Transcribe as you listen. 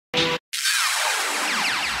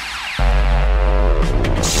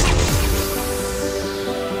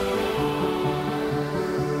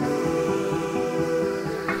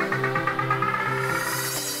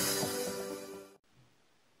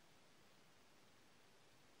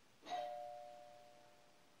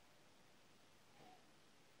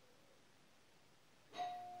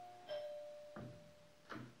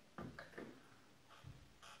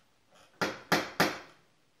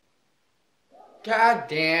God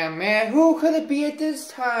damn, man. Who could it be at this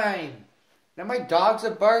time? Now my dogs are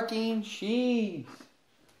barking. Jeez.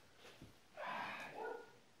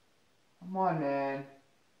 Come on, man.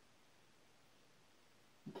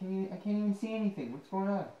 I can't even see anything. What's going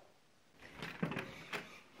on?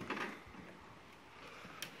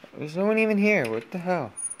 There's no one even here. What the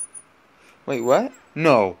hell? Wait, what?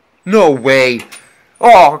 No. No way.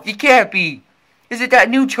 Oh, it can't be. Is it that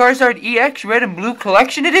new Charizard EX Red and Blue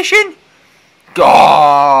Collection Edition?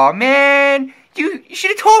 Aw, man. You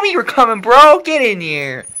should have told me you were coming, bro. Get in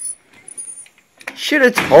here. Should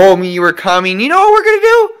have told me you were coming. You know what we're going to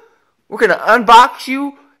do? We're going to unbox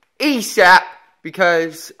you ASAP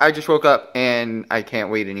because I just woke up and I can't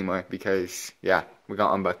wait anymore because, yeah, we're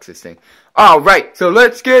going to unbox this thing. Alright, so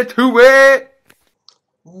let's get to it.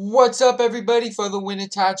 What's up, everybody?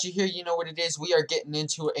 FTWitachi here. You know what it is. We are getting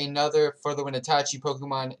into another FTWitachi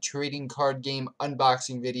Pokemon trading card game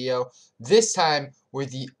unboxing video. This time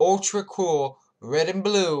with the ultra cool Red and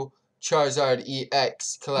Blue Charizard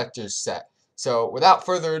EX collector's set. So without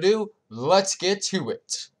further ado, let's get to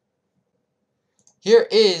it. Here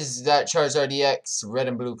is that Charizard EX Red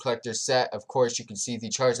and Blue collector's set. Of course, you can see the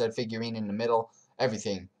Charizard figurine in the middle.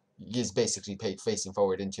 Everything is basically facing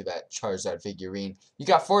forward into that Charizard figurine. You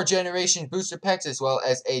got 4 generation booster packs as well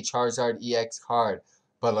as a Charizard EX card.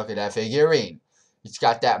 But look at that figurine. It's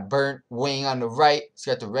got that burnt wing on the right. It's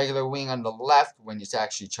got the regular wing on the left when it's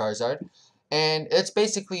actually Charizard. And it's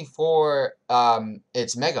basically for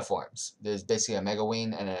its mega forms. There's basically a mega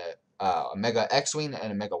wing and a mega X wing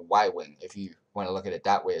and a mega Y wing, if you want to look at it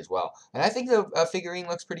that way as well. And I think the figurine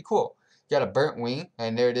looks pretty cool. Got a burnt wing,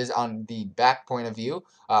 and there it is on the back point of view.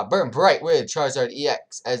 Burnt bright with Charizard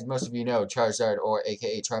EX. As most of you know, Charizard, or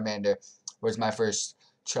aka Charmander, was my first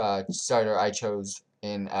starter I chose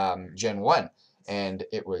in Gen 1. And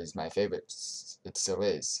it was my favorite. It still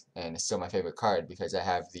is. And it's still my favorite card because I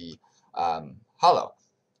have the Holo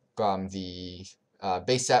from the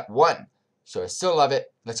base set 1. So I still love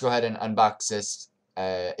it. Let's go ahead and unbox this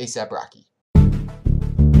ASAP Rocky.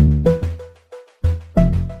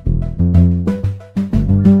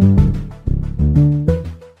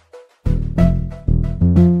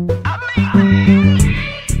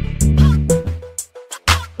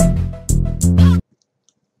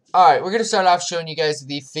 Alright, we're going to start off showing you guys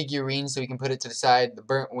the figurine so we can put it to the side. The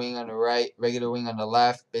burnt wing on the right, regular wing on the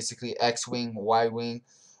left, basically X wing, Y wing.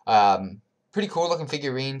 Pretty cool looking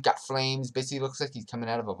figurine, got flames, basically looks like he's coming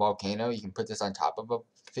out of a volcano. You can put this on top of a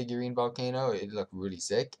figurine volcano, it'd look really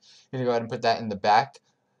sick. I'm going to go ahead and put that in the back.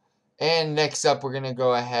 And next up, we're going to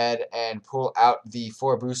go ahead and pull out the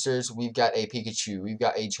 4 boosters. We've got a Pikachu, we've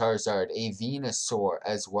got a Charizard, a Venusaur,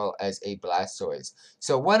 as well as a Blastoise.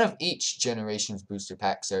 So one of each generation's booster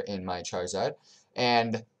packs are in my Charizard.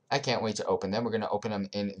 And I can't wait to open them. We're going to open them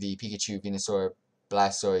in the Pikachu, Venusaur,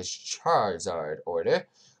 Blastoise, Charizard order.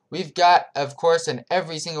 We've got, of course, in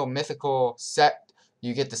every single mythical set,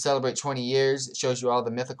 you get to celebrate 20 years. It shows you all the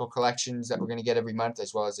mythical collections that we're going to get every month,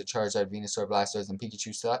 as well as the Charizard, Venusaur, Blastoise, and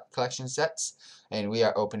Pikachu collection sets. And we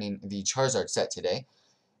are opening the Charizard set today.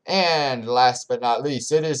 And last but not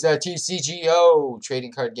least, it is the TCGO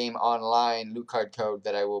trading card game online loot card code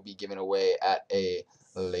that I will be giving away at a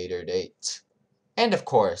later date. And of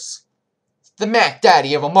course, the Mac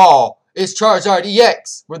Daddy of them all is Charizard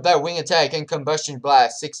EX with that wing attack and combustion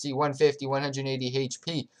blast, 60, 150, 180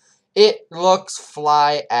 HP. It looks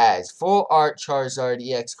fly as. Full art Charizard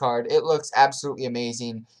EX card. It looks absolutely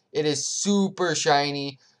amazing. It is super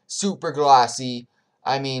shiny, super glossy.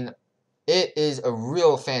 I mean, it is a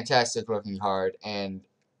real fantastic looking card, and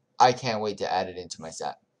I can't wait to add it into my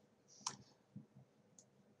set.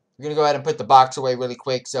 I'm going to go ahead and put the box away really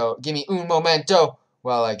quick, so give me un momento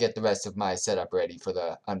while I get the rest of my setup ready for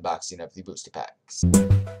the unboxing of the booster packs.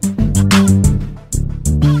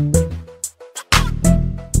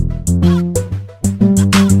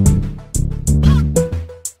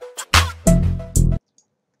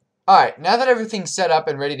 Alright, now that everything's set up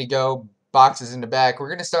and ready to go, boxes in the back, we're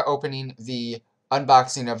going to start opening the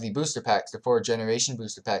unboxing of the booster packs, the 4 generation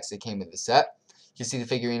booster packs that came with the set. You can see the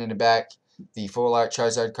figurine in the back, the full art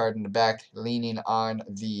Charizard card in the back, leaning on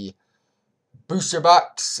the booster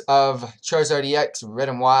box of Charizard EX Red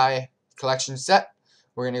and Y collection set.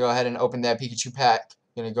 We're going to go ahead and open that Pikachu pack.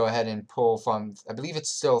 Going to go ahead and pull from, I believe it's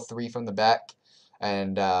still 3 from the back,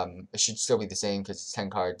 and it should still be the same because it's 10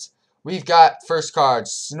 cards. We've got first card,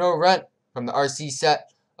 Snorunt from the RC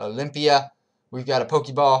set, Olympia. We've got a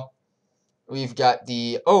Pokeball. We've got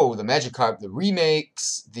the Magikarp, the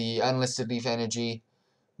remakes, the Unlisted Leaf Energy.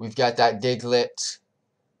 We've got that Diglett,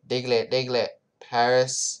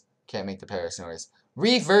 Paris. Can't make the Paris noise.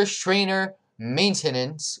 Reverse Trainer,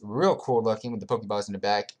 maintenance, real cool looking with the Pokeballs in the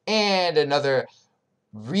back, and another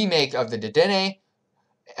remake of the Dedenne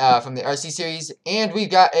from the RC series, and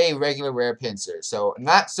we've got a regular rare Pinsir. So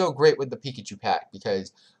not so great with the Pikachu pack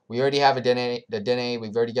because we already have a Dedenne,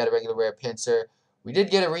 we've already got a regular rare Pinsir. We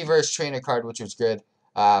did get a reverse trainer card, which was good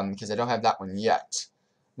because I don't have that one yet.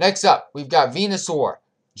 Next up, we've got Venusaur,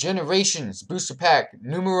 Generations, Booster Pack,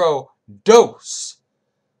 Numero Dos.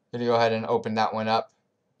 Gonna go ahead and open that one up.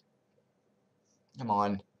 Come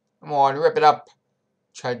on, rip it up.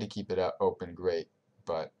 Tried to keep it open, great,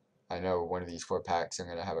 but I know one of these 4 packs I'm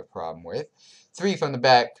going to have a problem with. 3 from the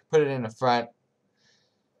back, put it in the front.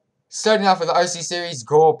 Starting off with the RC Series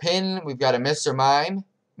Gold Pin, we've got a Mr. Mime,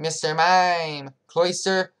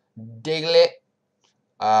 Cloyster, Diglett,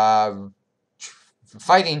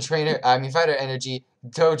 Fighter Energy,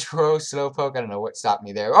 Dodro, Slowpoke, I don't know what stopped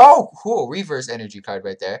me there. Oh, cool, reverse energy card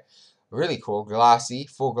right there. Really cool, glossy,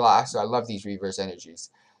 full gloss, so I love these reverse energies.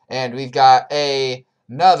 And we've got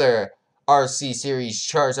another RC Series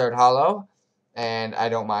Charizard Holo, and I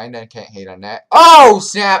don't mind, I can't hate on that. Oh,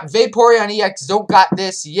 snap, Vaporeon EX, don't got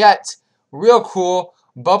this yet. Real cool,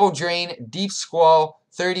 Bubble Drain, Deep Squall,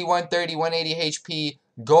 3130, 180 HP,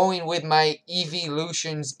 going with my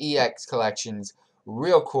Evolutions EX collections.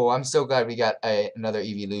 Real cool. I'm so glad we got another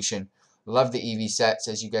Evolution. Love the Eevee sets.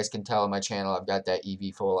 As you guys can tell on my channel, I've got that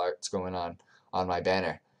Eevee full arts going on my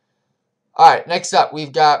banner. Alright, next up,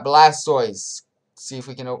 we've got Blastoise. See if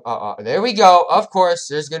we can... there we go. Of course,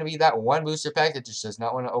 there's going to be that one booster pack that just does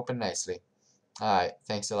not want to open nicely. Alright,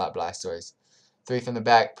 thanks a lot, Blastoise. 3 from the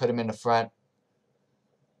back, put them in the front.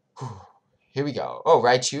 Whew. Here we go. Oh,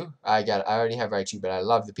 Raichu. I already have Raichu, but I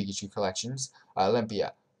love the Pikachu collections.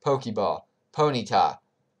 Olympia, Pokeball, Ponyta,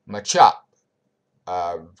 Machop.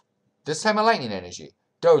 This time a Lightning Energy.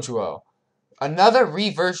 Dojo. Another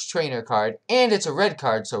reverse trainer card, and it's a red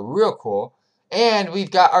card, so real cool. And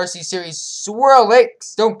we've got RC Series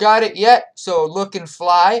Swirlix. Don't got it yet, so look and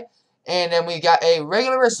fly. And then we got a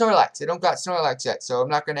regular Snorlax. I don't got Snorlax yet, so I'm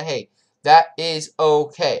not going to hate. That is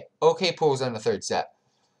okay. Okay pulls on the 3rd set.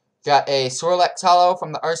 Got a Swirlix Holo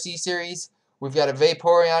from the RC Series. We've got a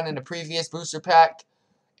Vaporeon in the previous booster pack.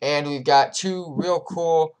 And we've got 2 real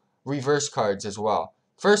cool reverse cards as well.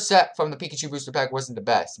 First set from the Pikachu booster pack wasn't the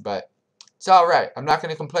best, but it's alright. I'm not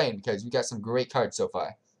going to complain because we got some great cards so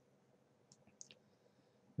far.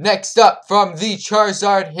 Next up from the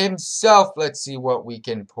Charizard himself, let's see what we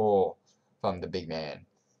can pull from the big man.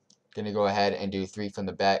 Gonna go ahead and do 3 from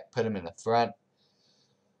the back, put him in the front.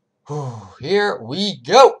 Whew, here we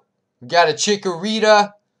go. We got a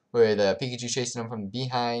Chikorita with Pikachu chasing him from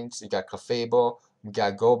behind. So we got Clefable, we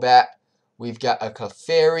got Golbat, we've got a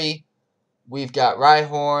Clefairy, we've got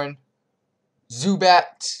Rhyhorn,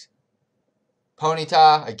 Zubat,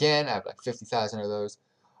 Ponyta, again, I have like 50,000 of those.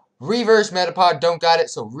 Reverse Metapod, don't got it,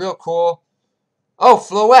 so real cool. Oh,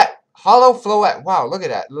 Floette, Holo Floette, wow, look at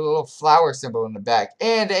that, little flower symbol in the back.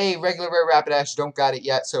 And a regular rare Rapidash, don't got it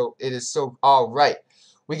yet, so it is so alright.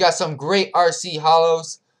 We got some great RC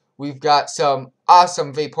Holos. We've got some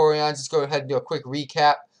awesome Vaporeons. Let's go ahead and do a quick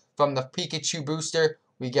recap from the Pikachu booster.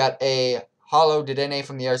 We got a Holo Dedenne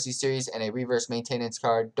from the RC series and a reverse maintenance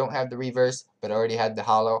card. Don't have the reverse, but already had the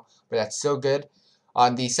Holo. But that's so good.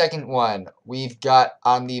 On the second one, we've got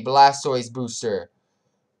on the Blastoise booster,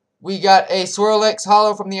 we got a Swirlix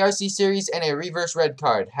Holo from the RC series and a reverse red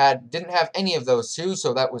card. Didn't have any of those 2,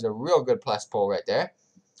 so that was a real good plus pull right there.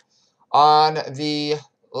 On the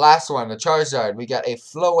last one, the Charizard, we got a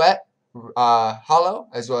Floette Holo,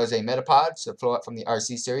 as well as a Metapod, so Floette from the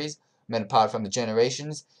RC series, Metapod from the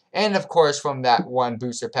Generations, and of course from that one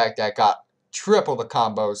booster pack that got triple the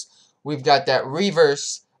combos, we've got that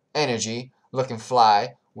Reverse Energy, looking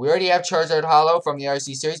fly. We already have Charizard Holo from the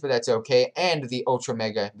RC series, but that's okay, and the Ultra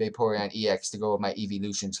Mega Vaporeon EX to go with my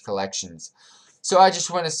Evolutions collections. So I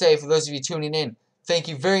just want to say, for those of you tuning in, thank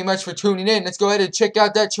you very much for tuning in. Let's go ahead and check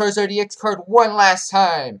out that Charizard EX card one last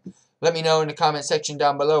time. Let me know in the comment section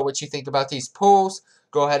down below what you think about these pulls.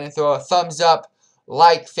 Go ahead and throw a thumbs up,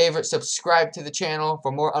 like, favorite, subscribe to the channel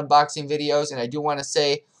for more unboxing videos. And I do want to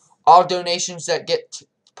say, all donations that get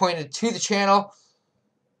pointed to the channel,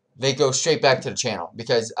 they go straight back to the channel.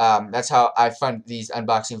 Because that's how I fund these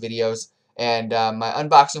unboxing videos. And my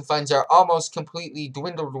unboxing funds are almost completely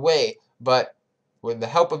dwindled away. But with the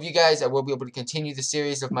help of you guys, I will be able to continue the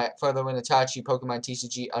series of my FTWitachiPlays Pokemon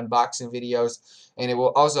TCG unboxing videos, and it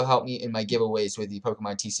will also help me in my giveaways with the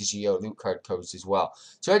Pokemon TCGO loot card codes as well.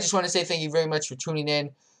 So I just want to say thank you very much for tuning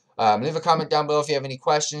in. Leave a comment down below if you have any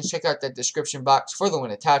questions. Check out that description box.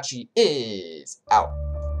 FTWitachi is out.